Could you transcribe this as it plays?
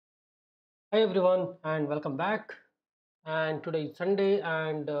Hi everyone and welcome back. And today is Sunday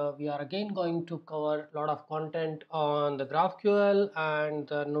and we are again going to cover a lot of content on the GraphQL and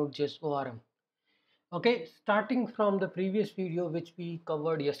the Node.js ORM. Okay, starting from the previous video which we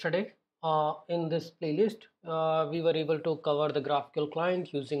covered yesterday in this playlist, we were able to cover the GraphQL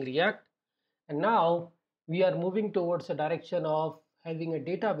client using React. And now we are moving towards a direction of having a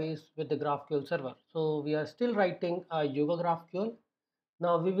database with the GraphQL server. So we are still writing a Yoga GraphQL.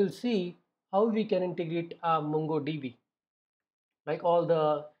 Now we will see how we can integrate MongoDB, like all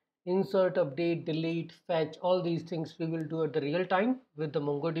the insert, update, delete, fetch, all these things we will do at the real time with the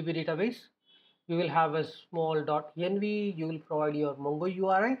MongoDB database. You will have a small .env, you will provide your Mongo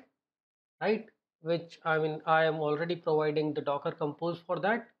URI, right? Which I am already providing the Docker Compose for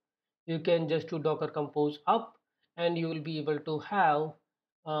that. You can just do Docker Compose up and you will be able to have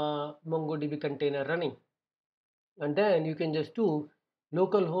MongoDB container running. And then you can just do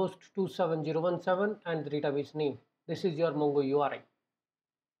localhost 27017 and the database name. This is your Mongo URI.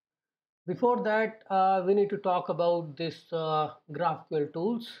 Before that, we need to talk about this GraphQL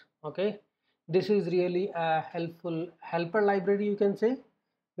tools. Okay, this is really a helpful helper library, you can say,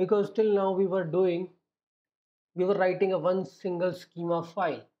 because till now we were writing a one single schema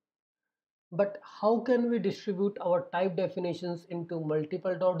file. But how can we distribute our type definitions into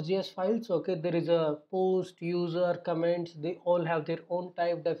multiple .js files? Okay, there is a post, user, comments, they all have their own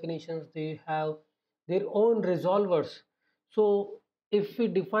type definitions, they have their own resolvers. So if we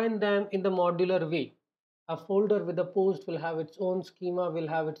define them in the modular way, a folder with a post will have its own schema, will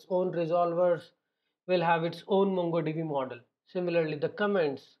have its own resolvers, will have its own MongoDB model. Similarly, the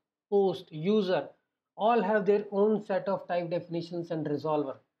comments, post, user all have their own set of type definitions and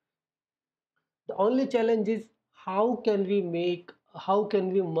resolver. The only challenge is how can we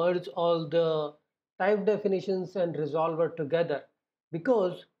merge all the type definitions and resolver together,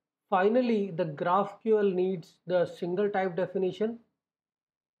 because finally the GraphQL needs the single type definition.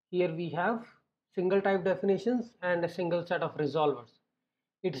 Here we have single type definitions and a single set of resolvers.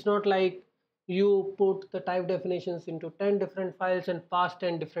 It's not like you put the type definitions into 10 different files and pass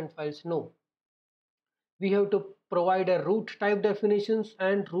 10 different files. No, we have to provide a root type definitions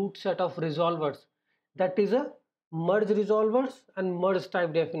and root set of resolvers, that is a merge resolvers and merge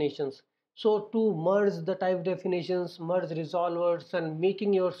type definitions. So to merge the type definitions, merge resolvers and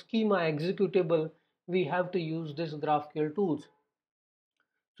making your schema executable, we have to use this GraphQL tools.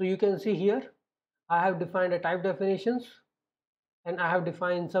 So you can see here I have defined a type definitions and I have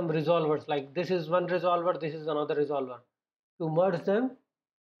defined some resolvers, like this is one resolver, this is another resolver. To merge them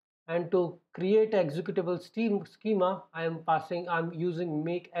and to create executable schema, I'm using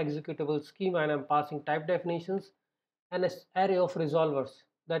make executable schema and I'm passing type definitions and an array of resolvers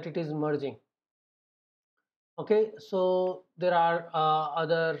that it is merging. Okay, so there are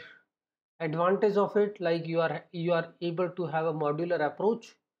other advantage of it, like you are able to have a modular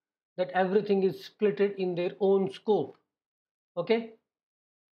approach, that everything is splitted in their own scope. Okay,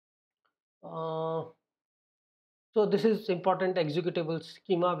 uh, so this is important executable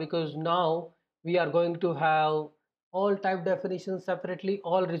schema, because now we are going to have all type definitions separately,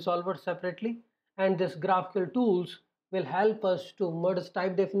 all resolvers separately, and this GraphQL tools will help us to merge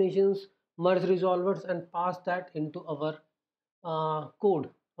type definitions, merge resolvers, and pass that into our code.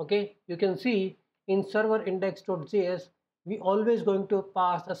 Okay, you can see in server index.js, we always going to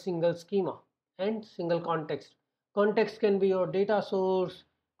pass a single schema and single context. Context can be your data source,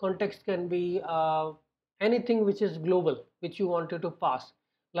 context can be anything which is global, which you wanted to pass.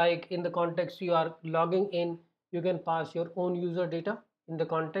 Like in the context you are logging in, you can pass your own user data in the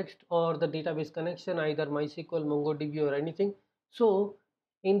context, or the database connection, either MySQL, MongoDB, or anything. So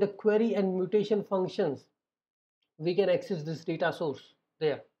in the query and mutation functions, we can access this data source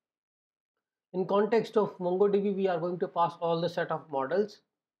there. In context of MongoDB, we are going to pass all the set of models.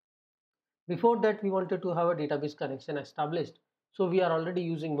 Before that, we wanted to have a database connection established. So we are already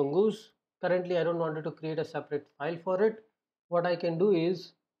using Mongoose. Currently, I don't want to create a separate file for it. What I can do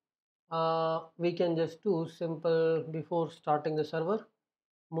is, we can just do simple, before starting the server,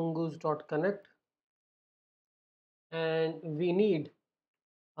 mongoose.connect, and we need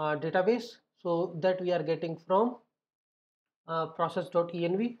a database. So that we are getting from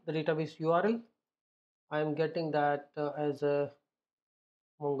process.env, the database URL. I am getting that as a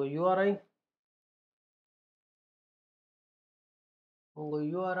Mongo URI. Mongo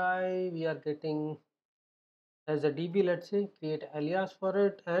URI, we are getting as a DB, let's say, create alias for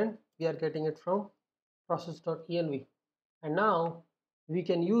it, and we are getting it from process.env. And now we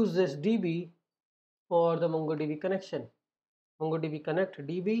can use this DB for the MongoDB connection. MongoDB connect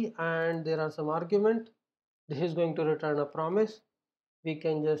DB, and there are some argument. This is going to return a promise. We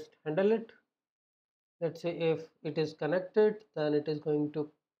can just handle it. Let's say if it is connected, then it is going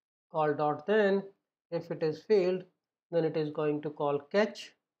to call dot then. If it is failed, then it is going to call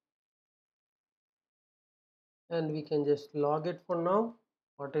catch, and we can just log it for now.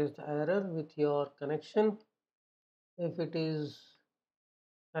 What is the error with your connection? If it is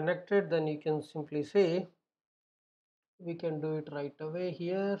connected, then you can simply say, we can do it right away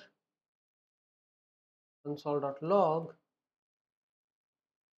here, console.log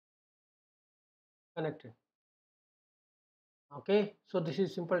connected. Okay, so this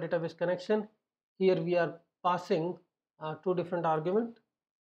is simple database connection. Here we are passing two different arguments: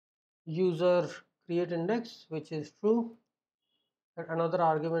 user create index, which is true, and another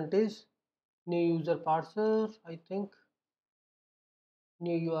argument is new user parser, I think,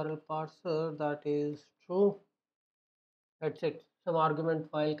 new URL parser, that is true. That's it, some argument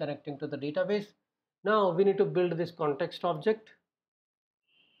file connecting to the database. Now we need to build this context object.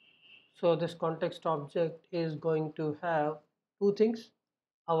 So this context object is going to have two things: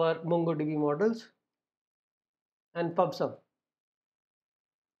 our Mongo DB models and pubsub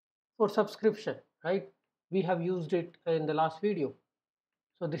for subscription, right? We have used it in the last video.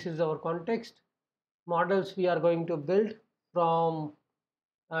 So this is our context. Models we are going to build from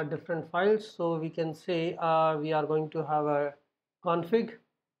different files. So we can say we are going to have a config.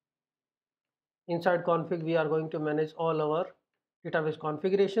 Inside config, we are going to manage all our database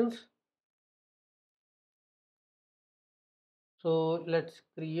configurations. So let's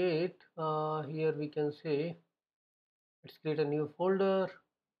create, here we can say, let's create a new folder.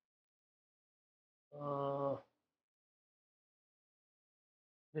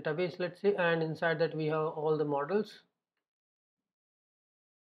 Database, let's say, and inside that we have all the models.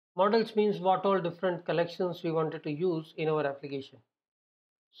 Models means what all different collections we wanted to use in our application.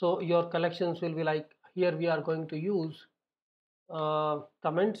 So your collections will be like, here we are going to use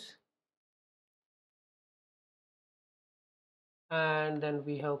comments, and then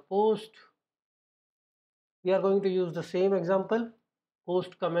we have post. We are going to use the same example,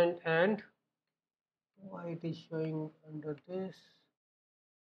 post, comment, and why it is showing under this.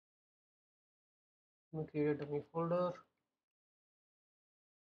 Let me create a new folder.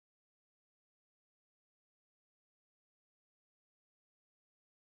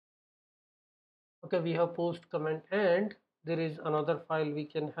 Okay, we have post, comment, and there is another file we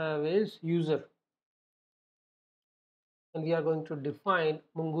can have is user, and we are going to define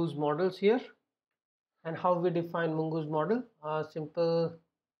Mongoose models here. And how we define Mongoose model? Simple,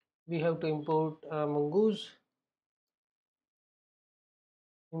 we have to import Mongoose,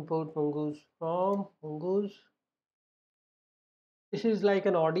 import Mongoose from Mongoose. This is like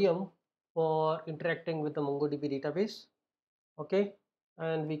an odium for interacting with the MongoDB database. Okay,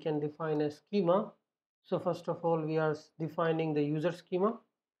 and we can define a schema. So first of all, we are defining the user schema,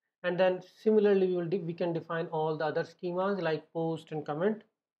 and then similarly we can define all the other schemas like post and comment.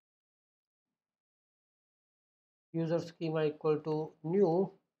 User schema equal to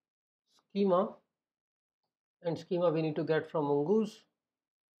new schema, and schema we need to get from Mongoose.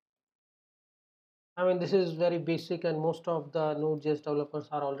 I mean, this is very basic, and most of the Node.js developers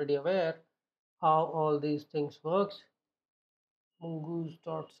are already aware how all these things works.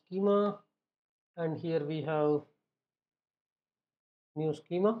 Mongoose.schema, and here we have new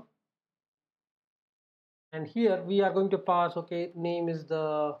schema, and here we are going to pass, okay, name is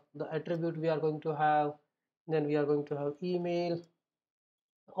the attribute we are going to have, then we are going to have email.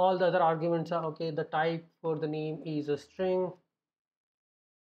 All the other arguments are okay. The type for the name is a string,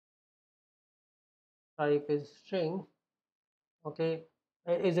 type is string. Okay,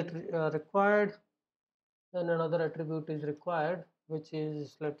 is it required? Then another attribute is required, which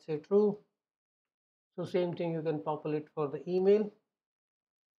is, let's say, true. So same thing you can populate for the email.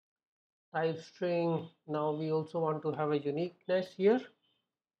 Type string. Now we also want to have a uniqueness here,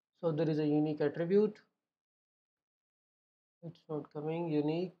 so there is a unique attribute. It's not coming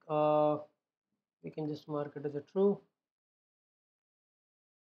unique. We can just mark it as a true.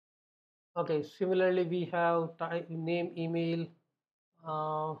 Okay, similarly we have type, name, email,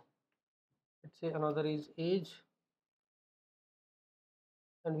 let's say another is age,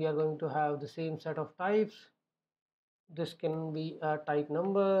 and we are going to have the same set of types. This can be a type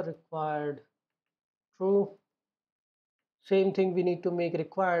number, required true. Same thing we need to make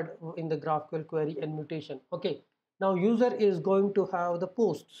required in the GraphQL query and mutation. Okay, now user is going to have the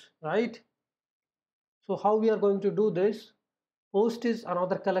posts, right? So how we are going to do this? Post is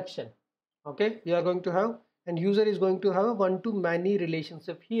another collection. Okay, we are going to have, and user is going to have a one-to-many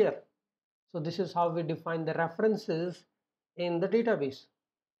relationship here. So this is how we define the references in the database.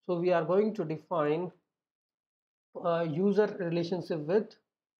 So we are going to define user relationship with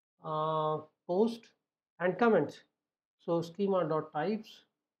post, and comments. So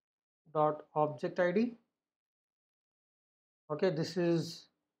schema.types.object id. Okay, this is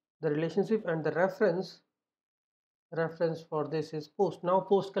the relationship, and the reference for this is post. Now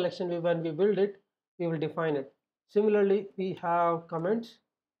post collection, when we build it, we will define it. Similarly, we have comments,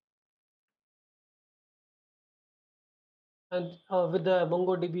 and with the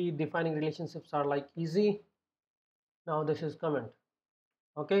MongoDB, defining relationships are like easy. Now this is comment.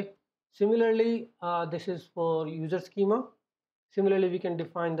 Okay, similarly, this is for user schema. Similarly, we can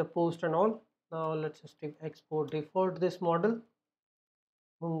define the post and all. Now let's just export default this model,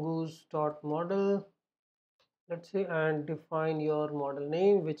 mongoose.model, let's say, and define your model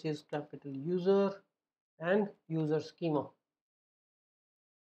name, which is capital user and user schema.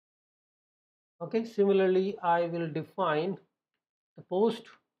 Okay, similarly, I will define the post,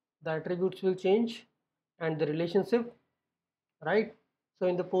 the attributes will change, and the relationship, right? So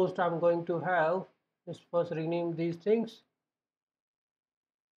in the post, I'm going to have, just first rename these things,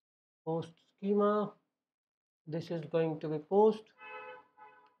 post schema, this is going to be post,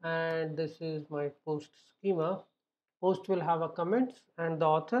 and this is my post schema. Post will have a comments and the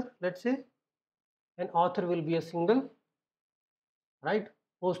author, let's say, and author will be a single, right?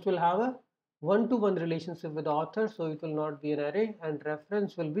 Post will have a one-to-one relationship with the author, so it will not be an array, and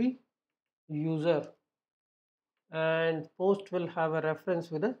reference will be user, and post will have a reference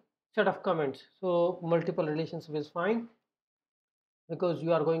with a set of comments. So multiple relationship is fine, because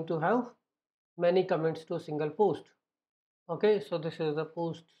you are going to have many comments to a single post. Okay, so this is the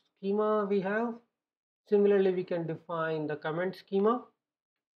post schema we have. Similarly, we can define the comment schema.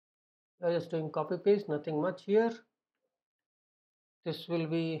 I'm just doing copy paste, nothing much here. This will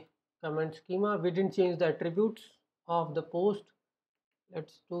be comment schema. We didn't change the attributes of the post.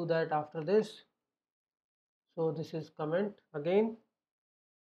 Let's do that after this. So this is comment again.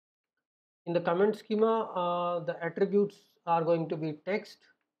 In the comment schema, the attributes are going to be text.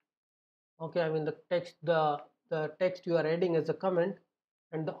 Okay, I mean the text you are adding as a comment,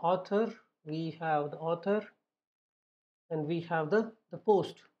 and the author, we have the author, and we have the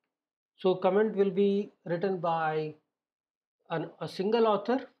post. So comment will be written by a single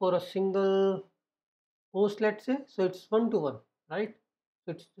author for a single post, let's say. So it's one-to-one, right?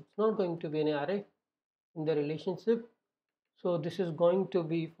 So it's not going to be an array in the relationship. So this is going to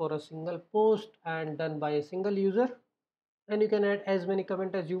be for a single post and done by a single user, and you can add as many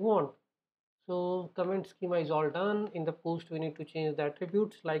comment as you want. So comment schema is all done. In the post, we need to change the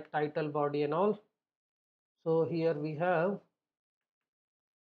attributes like title, body, and all. So here we have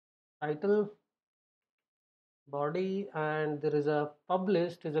title, body, and there is a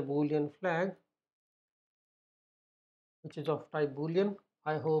published is a boolean flag, which is of type boolean.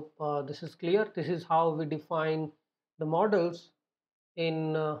 I hope this is clear. This is how we define the models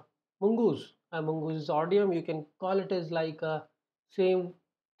in Mongoose. Mongoose is Audium. You can call it as like a same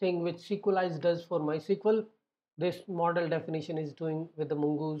thing which Sequelize does for MySQL. This model definition is doing with the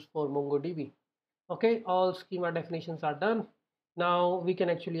Mongoose for MongoDB. Okay, all schema definitions are done. Now we can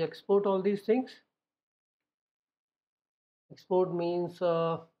actually export all these things. Export means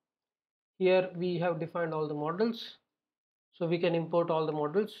here we have defined all the models, so we can import all the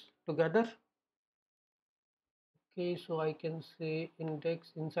models together. Okay, so I can say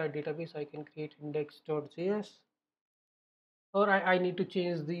index inside database, I can create index.js, or I need to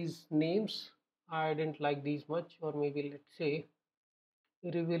change these names. I didn't like these much, or maybe let's say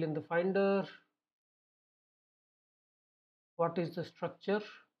reveal in the finder. What is the structure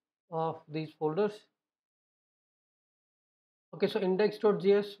of these folders? Okay, so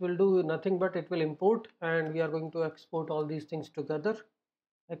index.js will do nothing but it will import, and we are going to export all these things together.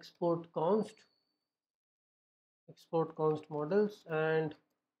 Export const models, and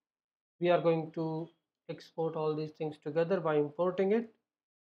we are going to export all these things together by importing it,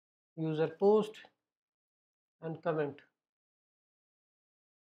 user post and comment.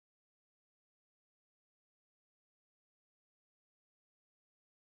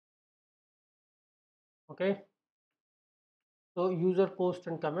 Okay, so user post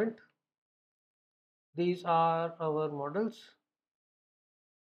and comment, these are our models.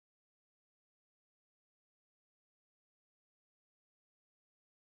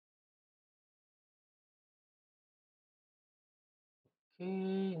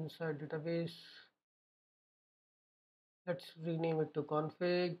 Okay, inside database, let's rename it to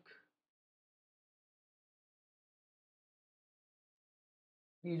config.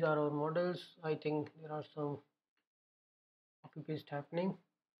 These are our models. I think there are some copy paste happening.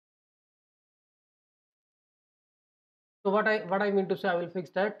 So what I mean to say, I will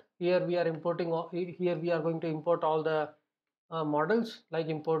fix that. Here we are importing, here we are going to import all the models, like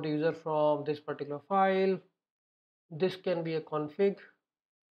import user from this particular file. This can be a config.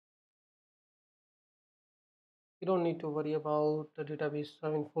 You don't need to worry about the database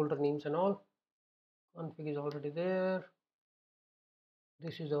having folder names and all. Config is already there.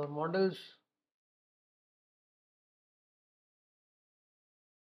 This is our models.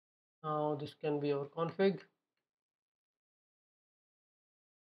 Now this can be our config.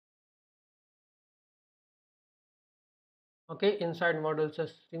 Okay, inside models,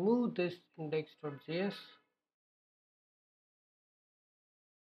 just remove this index.js.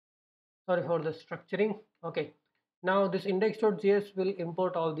 Sorry for the structuring. Okay, now this index.js will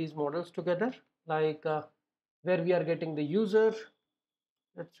import all these models together, like where we are getting the user.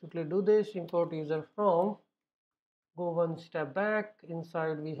 Let's quickly do this. Import user from, go one step back.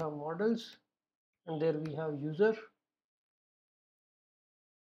 Inside we have models, and there we have user.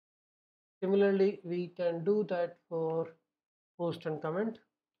 Similarly, we can do that for post and comment.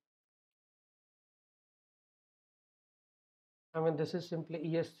 I mean, this is simply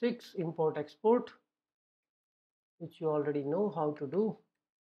ES6 import export, which you already know how to do.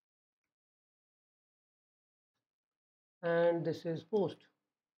 And this is post.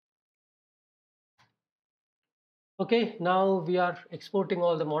 Okay, now we are exporting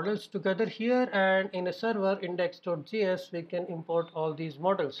all the models together here, and in a server index.js we can import all these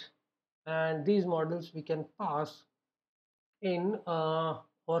models, and these models we can pass in our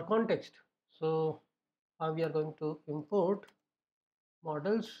context. So we are going to import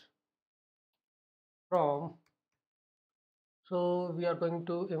models from, so we are going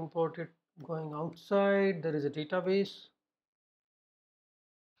to import it going outside. There is a database.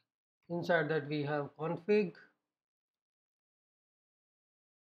 Inside that we have config.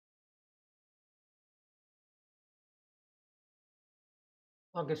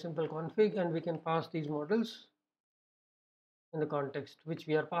 Okay, simple config, and we can pass these models in the context which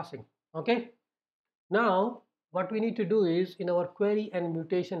we are passing. Okay, now what we need to do is, in our query and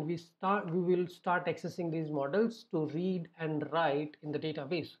mutation, we will start accessing these models to read and write in the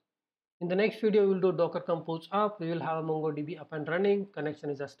database. In the next video, we will do Docker Compose up. We will have a MongoDB up and running, connection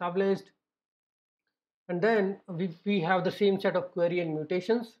is established, and then we have the same set of query and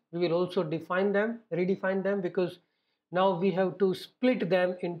mutations. We will also define them, redefine them, because now we have to split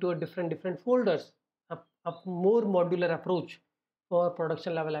them into a different folders, a more modular approach for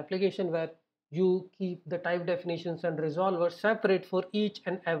production level application, where you keep the type definitions and resolvers separate for each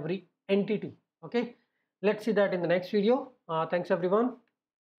and every entity. Okay, let's see that in the next video. Thanks everyone.